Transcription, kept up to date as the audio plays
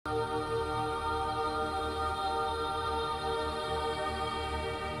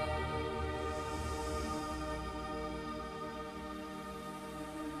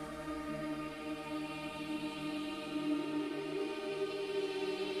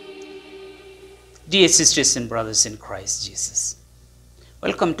Dear sisters and brothers in Christ Jesus,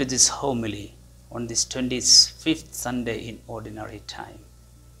 welcome to this homily on this 25th Sunday in Ordinary Time.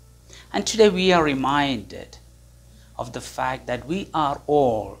 And today we are reminded of the fact that we are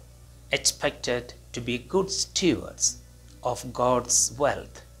all expected to be good stewards of God's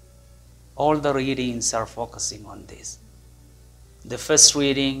wealth. All the readings are focusing on this. The first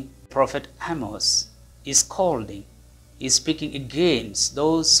reading, Prophet Amos is speaking against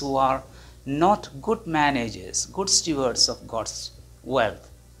those who are not good managers, good stewards of God's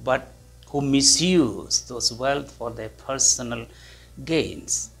wealth, but who misuse those wealth for their personal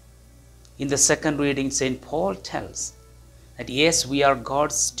gains. In the second reading, St. Paul tells that yes, we are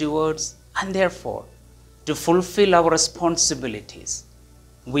God's stewards, and therefore, to fulfill our responsibilities,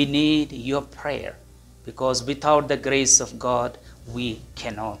 we need your prayer, because without the grace of God, we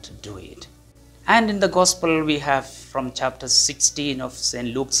cannot do it. And in the Gospel, we have from chapter 16 of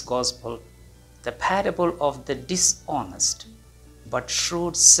St. Luke's Gospel, the parable of the dishonest but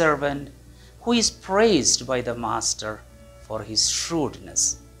shrewd servant who is praised by the master for his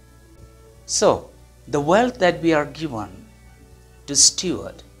shrewdness. So, the wealth that we are given to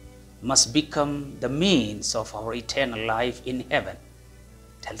steward must become the means of our eternal life in heaven,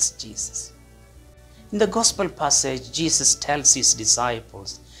 tells Jesus. In the Gospel passage, Jesus tells his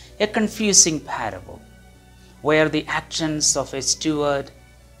disciples a confusing parable where the actions of a steward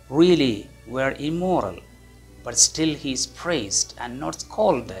really were immoral, but still he is praised and not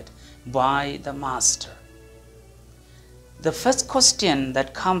scolded by the master. The first question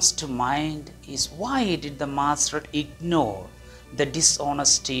that comes to mind is, why did the master ignore the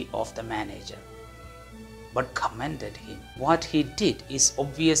dishonesty of the manager but commended him? What he did is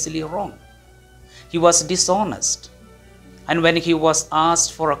obviously wrong. He was dishonest, and when he was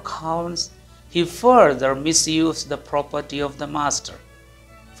asked for accounts, he further misused the property of the master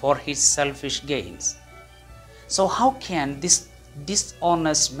for his selfish gains. So how can this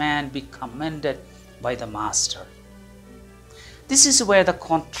dishonest man be commended by the master? This is where the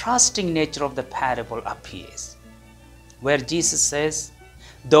contrasting nature of the parable appears, where Jesus says,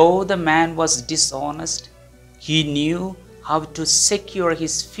 though the man was dishonest, he knew how to secure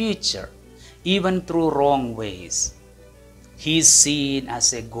his future even through wrong ways. He is seen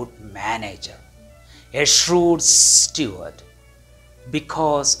as a good manager, a shrewd steward,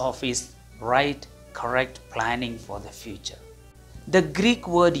 because of his right, correct planning for the future. The Greek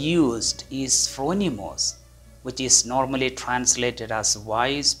word used is phronimos, which is normally translated as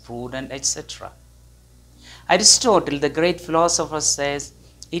wise, prudent, etc. Aristotle, the great philosopher, says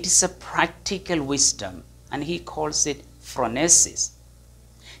it is a practical wisdom, and he calls it phronesis.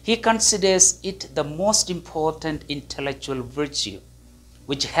 He considers it the most important intellectual virtue,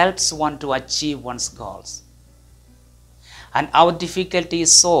 which helps one to achieve one's goals. And our difficulty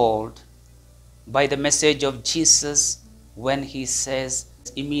is solved by the message of Jesus when he says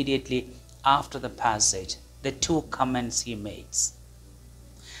immediately after the passage, the two comments he makes.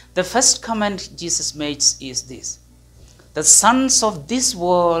 The first comment Jesus makes is this: the sons of this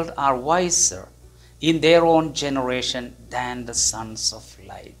world are wiser in their own generation than the sons of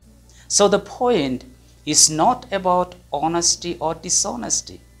light. So the point is not about honesty or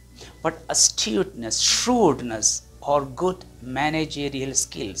dishonesty, but astuteness, shrewdness, or good managerial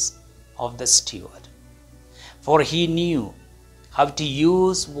skills of the steward. For he knew how to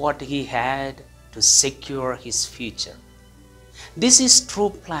use what he had to secure his future. This is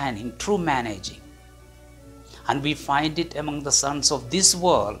true planning, true managing. And we find it among the sons of this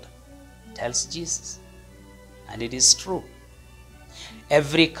world, tells Jesus. And it is true.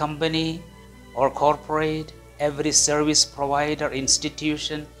 Every company or corporate, every service provider,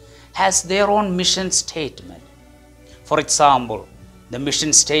 institution has their own mission statement. For example, the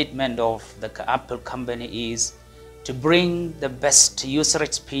mission statement of the Apple company is to bring the best user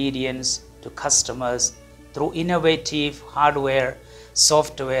experience to customers through innovative hardware,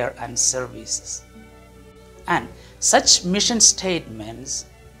 software, and services. And such mission statements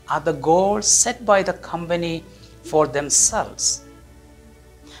are the goals set by the company for themselves.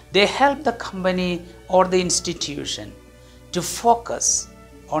 They help the company or the institution to focus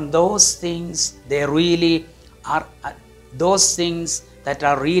on those things that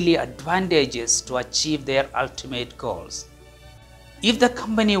are really advantageous to achieve their ultimate goals. If the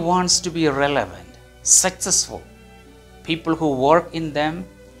company wants to be relevant, successful, people who work in them,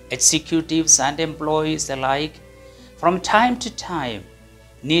 executives and employees alike, from time to time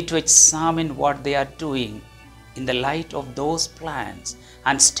need to examine what they are doing in the light of those plans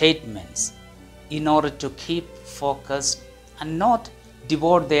and statements in order to keep focused and not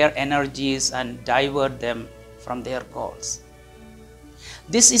devote their energies and divert them from their goals.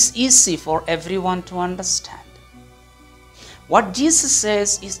 This is easy for everyone to understand. What Jesus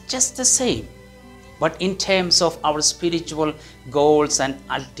says is just the same, but in terms of our spiritual goals and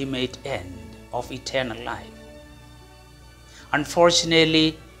ultimate end of eternal life.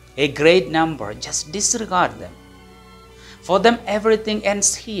 Unfortunately, a great number just disregard them. For them, everything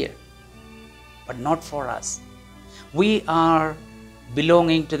ends here, but not for us. We are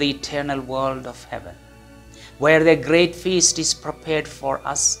belonging to the eternal world of heaven, where the great feast is prepared for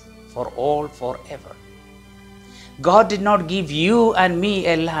us for all forever. God did not give you and me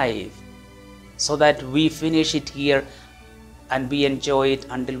a life so that we finish it here and we enjoy it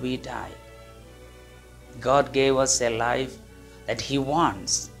until we die. God gave us a life that He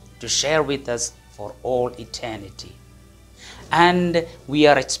wants to share with us for all eternity. And we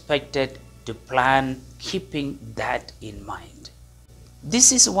are expected to plan keeping that in mind.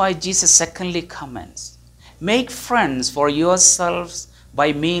 This is why Jesus secondly comments, make friends for yourselves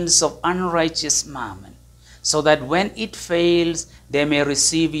by means of unrighteous mammon, so that when it fails, they may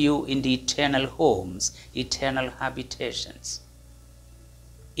receive you in the eternal homes, eternal habitations.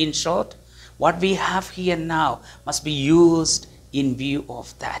 In short, what we have here now must be used in view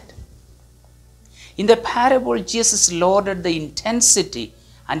of that. In the parable, Jesus lauded the intensity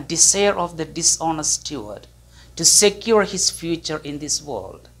and desire of the dishonest steward to secure his future in this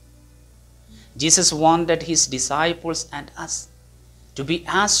world. Jesus wanted his disciples and us to be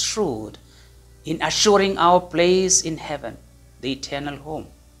as shrewd in assuring our place in heaven, the eternal home.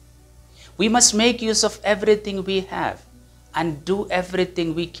 We must make use of everything we have and do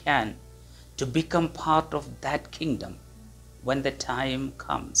everything we can to become part of that kingdom when the time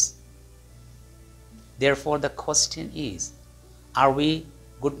comes. Therefore, the question is, are we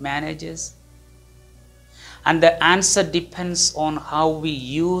good managers? And the answer depends on how we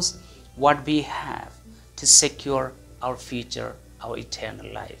use what we have to secure our future, our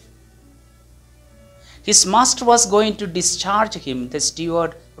eternal life. His master was going to discharge him, the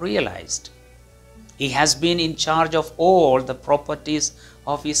steward realized. He has been in charge of all the properties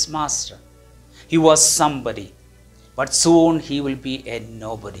of his master. He was somebody, but soon he will be a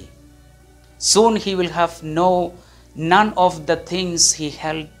nobody. Soon he will have none of the things he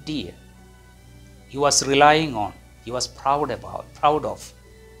held dear. He was relying on, he was proud of.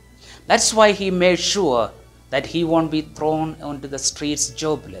 That's why he made sure that he won't be thrown onto the streets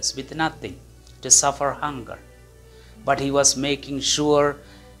jobless with nothing to suffer hunger. But he was making sure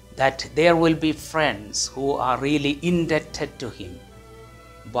that there will be friends who are really indebted to him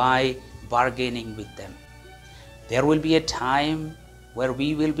by bargaining with them. There will be a time where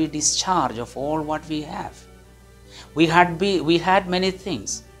we will be discharged of all what we have. We had many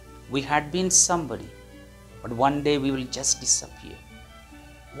things. We had been somebody, but one day we will just disappear.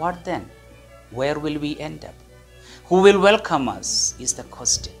 What then? Where will we end up? Who will welcome us is the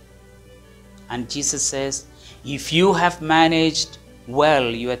question. And Jesus says, if you have managed well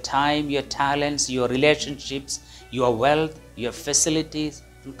your time, your talents, your relationships, your wealth, your facilities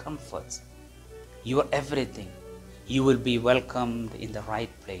and comforts, your everything, you will be welcomed in the right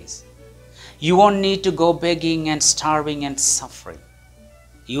place. You won't need to go begging and starving and suffering.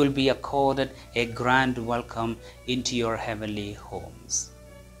 You will be accorded a grand welcome into your heavenly homes.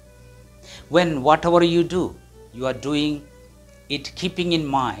 When whatever you do, you are doing it keeping in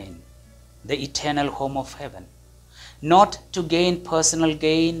mind the eternal home of heaven, not to gain personal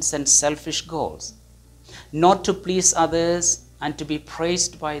gains and selfish goals, not to please others and to be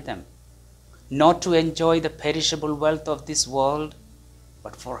praised by them, not to enjoy the perishable wealth of this world,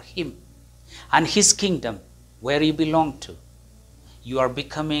 but for Him and His kingdom where you belong to. You are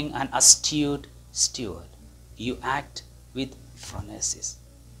becoming an astute steward. You act with phronesis.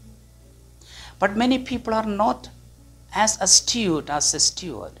 But many people are not as astute as a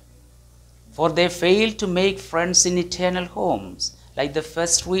steward, for they fail to make friends in eternal homes, like the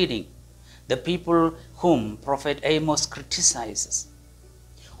first reading, the people whom Prophet Amos criticizes,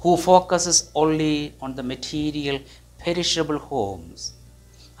 who focuses only on the material, perishable homes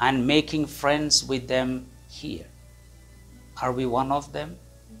and making friends with them here. Are we one of them?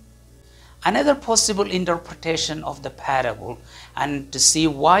 Another possible interpretation of the parable, and to see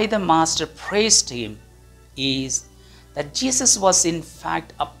why the master praised him, is that Jesus was in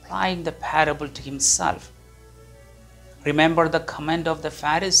fact applying the parable to himself. Remember the comment of the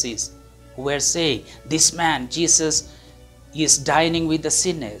Pharisees who were saying, this man, Jesus, is dining with the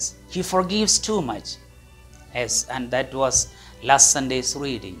sinners. He forgives too much. Yes, and that was last Sunday's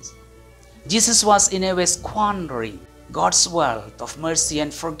readings. Jesus was in a way squandering God's wealth of mercy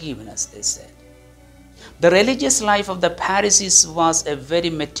and forgiveness, they said. The religious life of the Pharisees was a very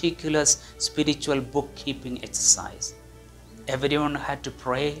meticulous spiritual bookkeeping exercise. Everyone had to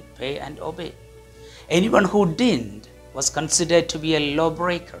pray, pay, and obey. Anyone who didn't was considered to be a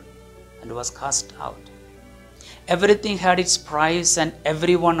lawbreaker and was cast out. Everything had its price and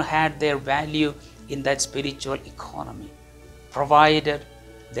everyone had their value in that spiritual economy, provided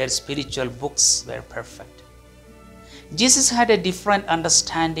their spiritual books were perfect. Jesus had a different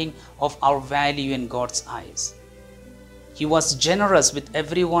understanding of our value in God's eyes. He was generous with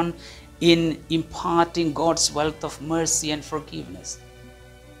everyone in imparting God's wealth of mercy and forgiveness.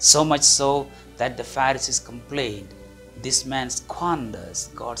 So much so that the Pharisees complained, "This man squanders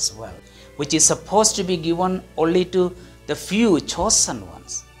God's wealth, which is supposed to be given only to the few chosen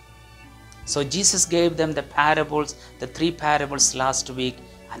ones." So Jesus gave them the parables, the 3 parables last week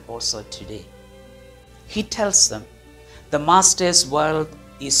and also today. He tells them the master's wealth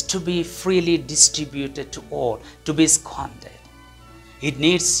is to be freely distributed to all, to be squandered. It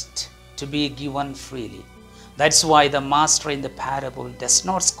needs to be given freely. That's why the master in the parable does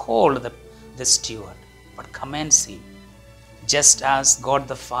not scold the steward, but commends him, just as God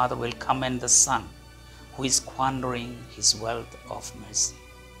the Father will commend the Son who is squandering his wealth of mercy.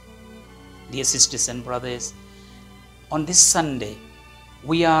 Dear sisters and brothers, on this Sunday,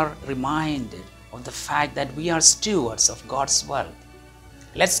 we are reminded of the fact that we are stewards of God's wealth.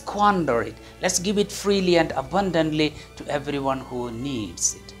 Let's squander it. Let's give it freely and abundantly to everyone who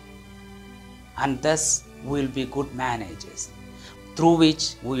needs it. And thus we will be good managers, through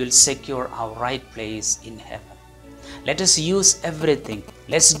which we will secure our right place in heaven. Let us use everything.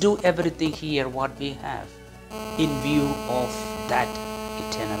 Let's do everything here what we have in view of that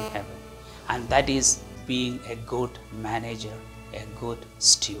eternal heaven. And that is being a good manager, a good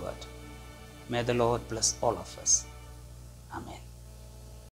steward. May the Lord bless all of us.